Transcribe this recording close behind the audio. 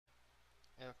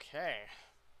Okay,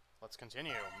 let's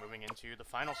continue. Moving into the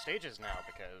final stages now,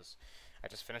 because I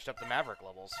just finished up the Maverick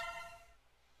levels.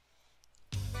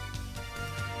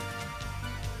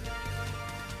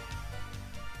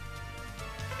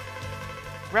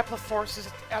 Repliforce is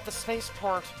at the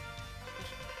spaceport.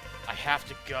 I have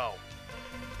to go.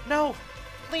 No!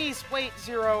 Please wait,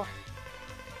 Zero.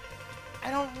 I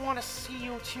don't want to see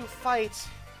you two fight.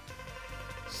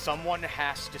 Someone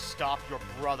has to stop your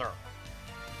brother.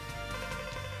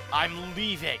 I'm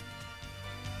leaving.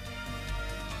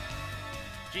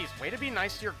 Jeez, way to be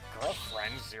nice to your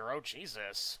girlfriend, Zero.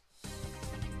 Jesus.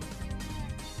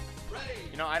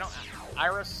 You know,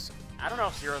 Iris, I don't know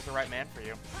if Zero's the right man for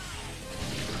you.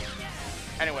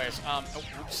 Anyways,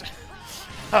 oops.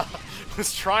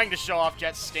 Was trying to show off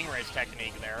Jet's Stingray's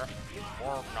technique there.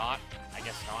 Or not. I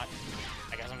guess not.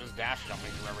 I guess I'm just dash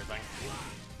jumping through everything.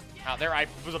 There, I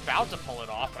was about to pull it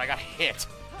off, but I got hit.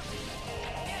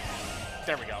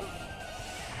 There we go.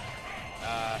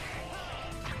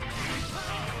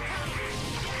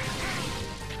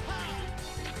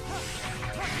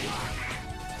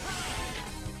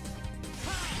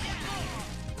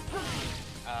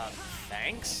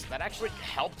 Thanks? That actually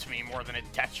helped me more than it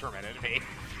detrimented me,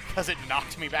 because it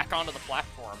knocked me back onto the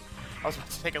platform. I was about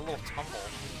to take a little tumble.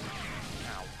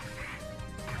 Ow.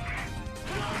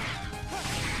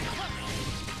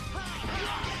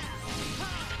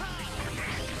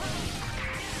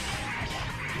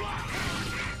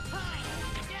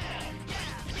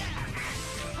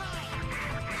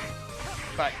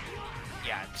 But,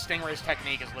 yeah, Stingray's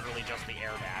technique is literally just the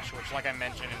air dash, which, like I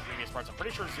mentioned in previous parts, I'm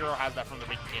pretty sure Zero has that from the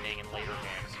beginning in later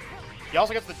games. He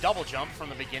also gets the double jump from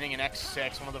the beginning in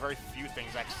X6, one of the very few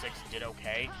things X6 did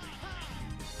okay.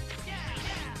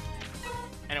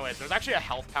 Anyways, there's actually a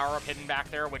health power-up hidden back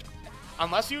there, which,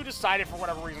 unless you decided for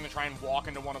whatever reason to try and walk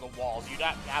into one of the walls, you'd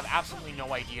have absolutely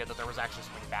no idea that there was actually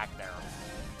something back there.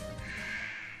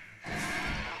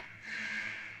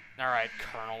 Alright,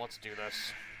 Colonel, let's do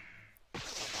this.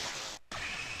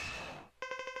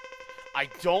 I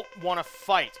don't want to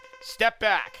fight. Step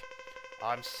back.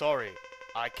 I'm sorry.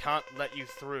 I can't let you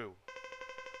through.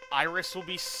 Iris will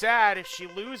be sad if she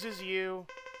loses you.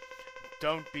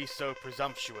 Don't be so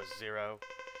presumptuous, Zero.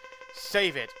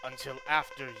 Save it until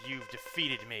after you've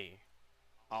defeated me.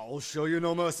 I'll show you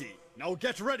no mercy. Now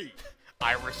get ready.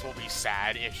 Iris will be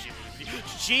sad if she loses you.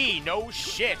 Gee, no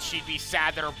shit. She'd be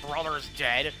sad that her brother's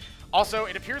dead. Also,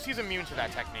 it appears he's immune to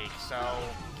that technique, so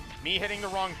me hitting the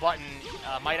wrong button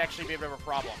might actually be a bit of a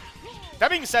problem. That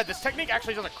being said, this technique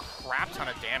actually does a crap ton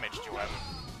of damage to him.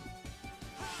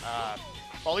 Well,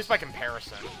 at least by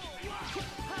comparison.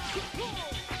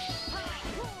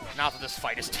 Not that this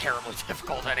fight is terribly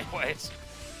difficult anyways.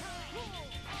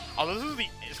 Although this is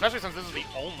especially since this is the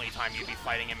only time you'd be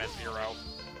fighting him as Zero.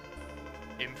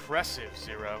 Impressive,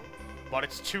 Zero. But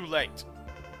it's too late.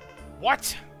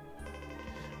 What?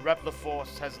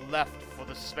 Repliforce has left for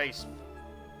the space.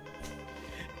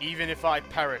 Even if I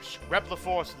perish,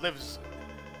 Repliforce lives.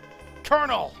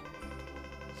 Colonel!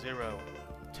 Zero,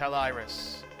 tell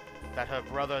Iris that her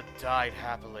brother died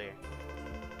happily.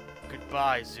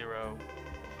 Goodbye, Zero.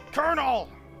 Colonel!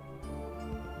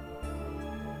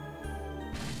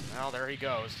 Well, there he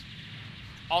goes.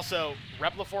 Also,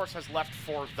 Repliforce has left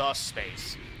for the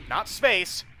space. Not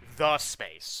space, the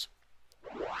space.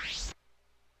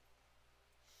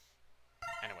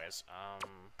 Anyways,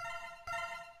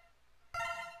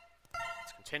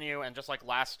 let's continue, and just like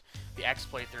the X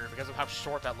playthrough, because of how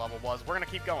short that level was, we're gonna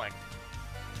keep going.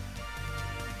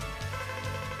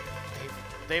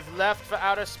 They've left for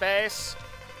outer space.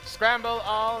 Scramble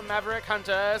all Maverick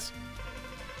Hunters.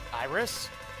 Iris?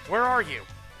 Where are you?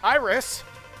 Iris?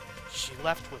 She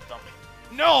left with them.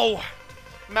 No!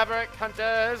 Maverick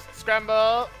Hunters,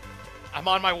 scramble. I'm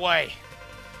on my way.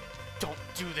 Don't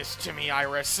do this to me,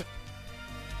 Iris.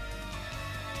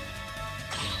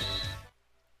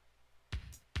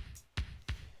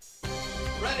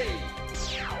 Ready!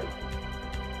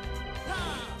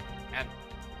 And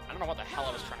I don't know what the hell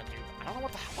I was trying to do. I don't know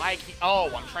what the hell I keep.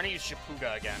 Oh, I'm trying to use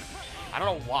Shipuga again. I don't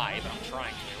know why, but I'm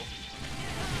trying to.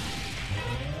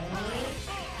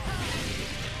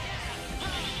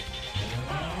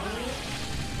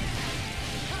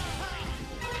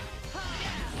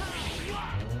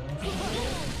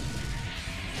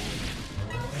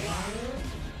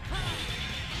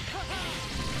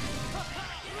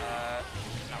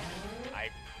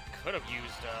 Could have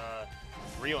used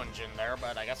Ryujin there,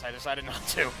 but I guess I decided not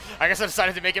to. I guess I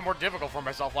decided to make it more difficult for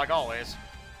myself, like always.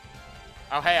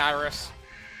 Oh, hey, Iris.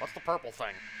 What's the purple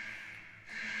thing?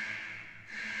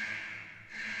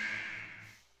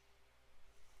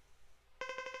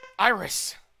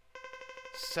 Iris!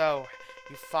 So,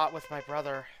 You fought with my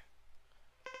brother.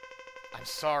 I'm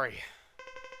sorry.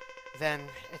 Then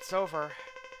it's over.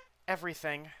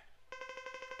 Everything.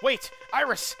 Wait!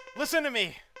 Iris! Listen to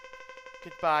me!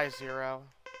 Goodbye, Zero.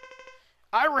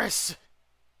 Iris!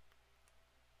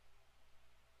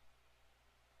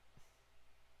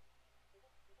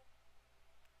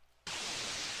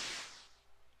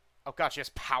 Oh god, she has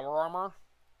power armor?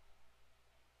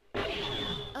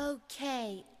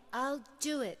 Okay, I'll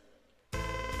do it.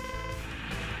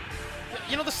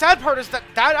 You know, the sad part is that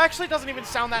that actually doesn't even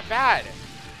sound that bad.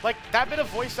 Like, that bit of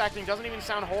voice acting doesn't even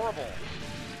sound horrible.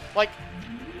 Like,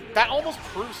 that almost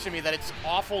proves to me that it's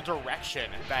awful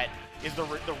direction that is the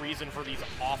reason for these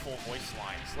awful voice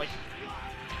lines. Like,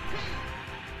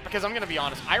 because I'm gonna be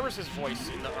honest, Iris's voice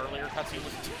in the earlier cutscene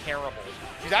was terrible.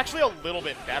 She's actually a little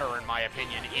bit better, in my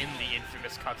opinion, in the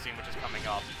infamous cutscene, which is coming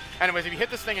up. Anyways, if you hit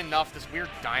this thing enough, this weird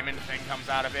diamond thing comes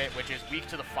out of it, which is weak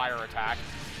to the fire attack.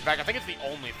 In fact, I think it's the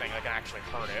only thing that can actually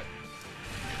hurt it.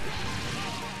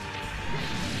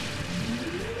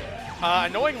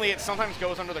 Annoyingly, it sometimes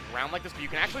goes under the ground like this, but you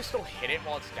can actually still hit it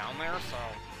while it's down there, so...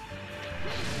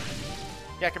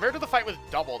 Yeah, compared to the fight with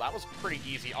Double, that was pretty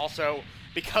easy. Also,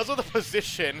 because of the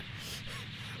position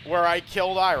where I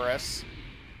killed Iris,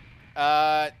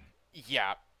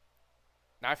 yeah.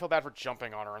 Now I feel bad for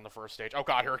jumping on her in the first stage. Oh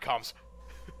god, here it comes.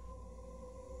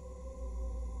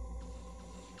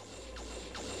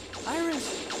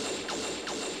 Iris!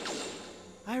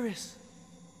 Iris!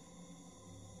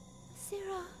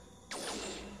 Zero,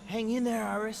 Hang in there,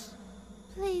 Iris.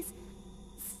 please,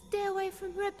 stay away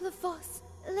from Replophos.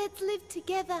 Let's live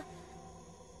together.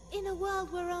 In a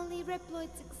world where only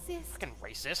Reploids exist. Fucking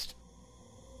racist.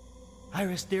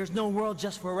 Iris, there's no world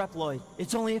just for Reploid.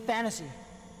 It's only a fantasy.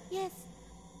 Yes,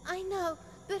 I know,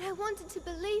 but I wanted to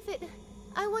believe it.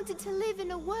 I wanted to live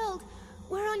in a world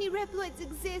where only Reploids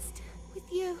exist.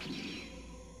 With you.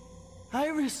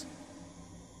 Iris!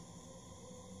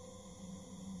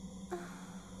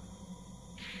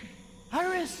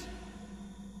 Iris!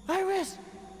 Iris!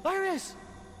 Iris!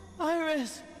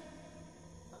 Iris!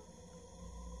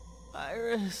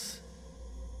 Iris!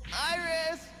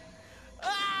 Iris!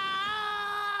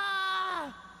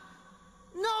 Ah!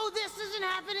 No, this isn't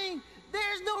happening!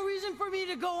 There's no reason for me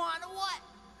to go on. What?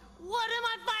 What am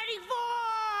I fighting for?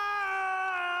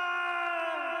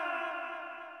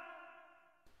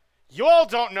 You all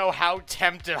don't know how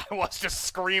tempted I was to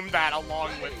scream that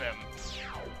along with him.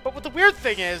 But what the weird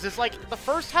thing is like, the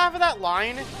first half of that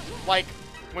line, like,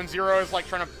 when Zero is, like,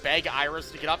 trying to beg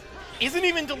Iris to get up, isn't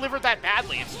even delivered that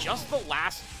badly. It's just the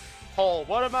last whole,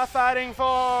 what am I fighting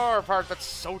for, part that's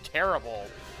so terrible.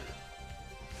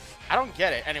 I don't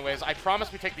get it. Anyways, I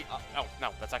promise we take the, oh,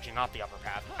 no, that's actually not the upper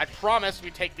path. I promise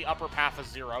we take the upper path of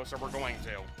Zero, so we're going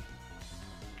to.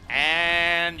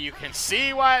 And you can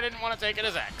see why I didn't want to take it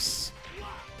as X.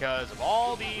 Because of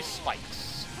all these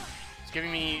spikes. It's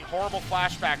giving me horrible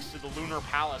flashbacks to the Lunar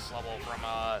Palace level from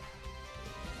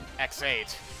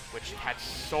X8, which had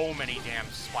so many damn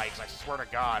spikes, I swear to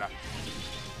God.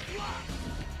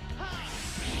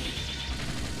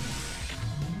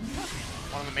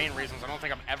 One of the main reasons I don't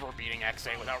think I'm ever beating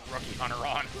X8 without Rookie Hunter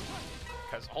on.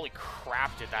 Because holy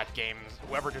crap did that game,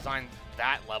 whoever designed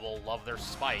that level, love their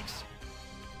spikes.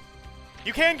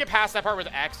 You can get past that part with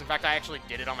X. In fact, I actually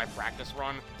did it on my practice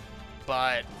run,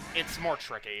 but it's more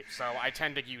tricky, so I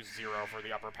tend to use Zero for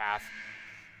the upper path.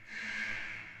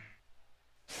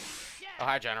 Oh,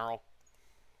 hi, General.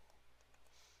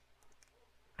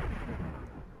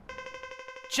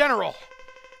 General!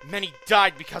 Many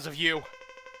died because of you.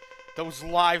 Those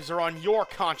lives are on your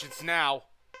conscience now.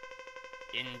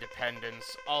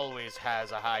 Independence always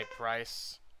has a high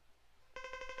price.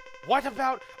 What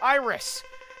about Iris?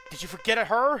 Did you forget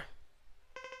her?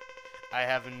 I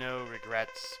have no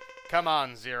regrets. Come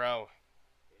on, Zero.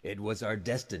 It was our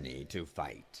destiny to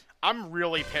fight. I'm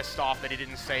really pissed off that he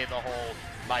didn't say the whole,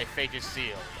 my fate is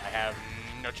sealed. I have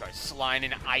no choice line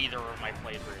in either of my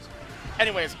playthroughs.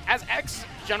 Anyways, as X,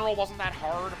 General wasn't that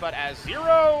hard, but as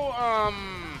Zero,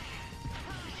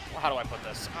 how do I put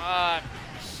this?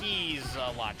 He's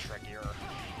a lot trickier.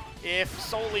 If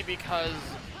solely because,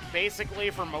 basically,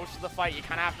 for most of the fight, you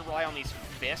kind of have to rely on these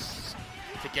fists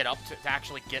to get up to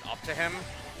actually get up to him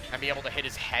and be able to hit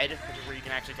his head, which is where you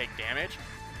can actually take damage.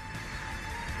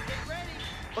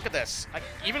 Look at this.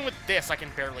 Even with this, I can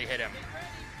barely hit him.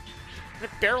 It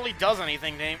barely does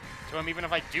anything to him, even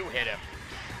if I do hit him.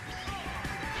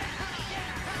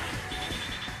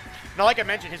 Now, like I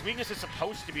mentioned, his weakness is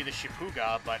supposed to be the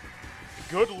Shipuga, but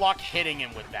good luck hitting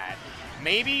him with that.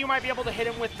 Maybe you might be able to hit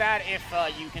him with that if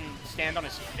you can stand on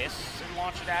his fists and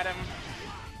launch it at him.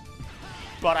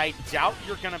 But I doubt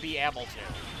you're going to be able to.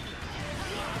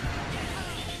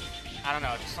 I don't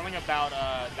know, just something about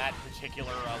that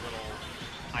particular little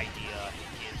idea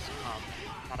is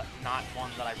not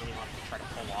one that I really want to try to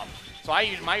pull off. So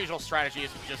my usual strategy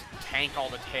is to just tank all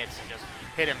the hits and just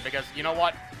hit him, because you know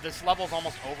what? This level's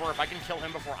almost over. If I can kill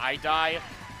him before I die,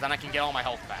 then I can get all my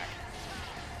health back.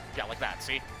 Yeah, like that,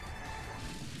 see?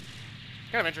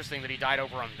 Kind of interesting that he died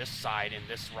over on this side in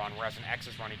this run, whereas in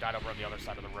X's run, he died over on the other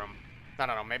side of the room. I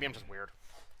don't know, maybe I'm just weird.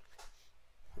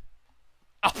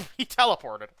 Oh, he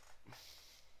teleported.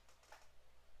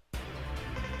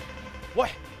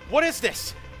 What is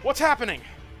this? What's happening?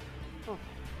 Oh.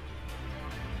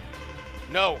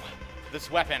 No, this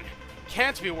weapon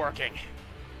can't be working.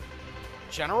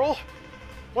 General?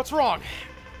 What's wrong?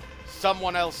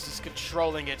 Someone else is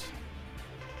controlling it.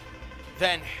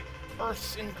 Then,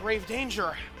 Earth's in grave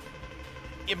danger.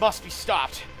 It must be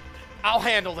stopped. I'll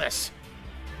handle this.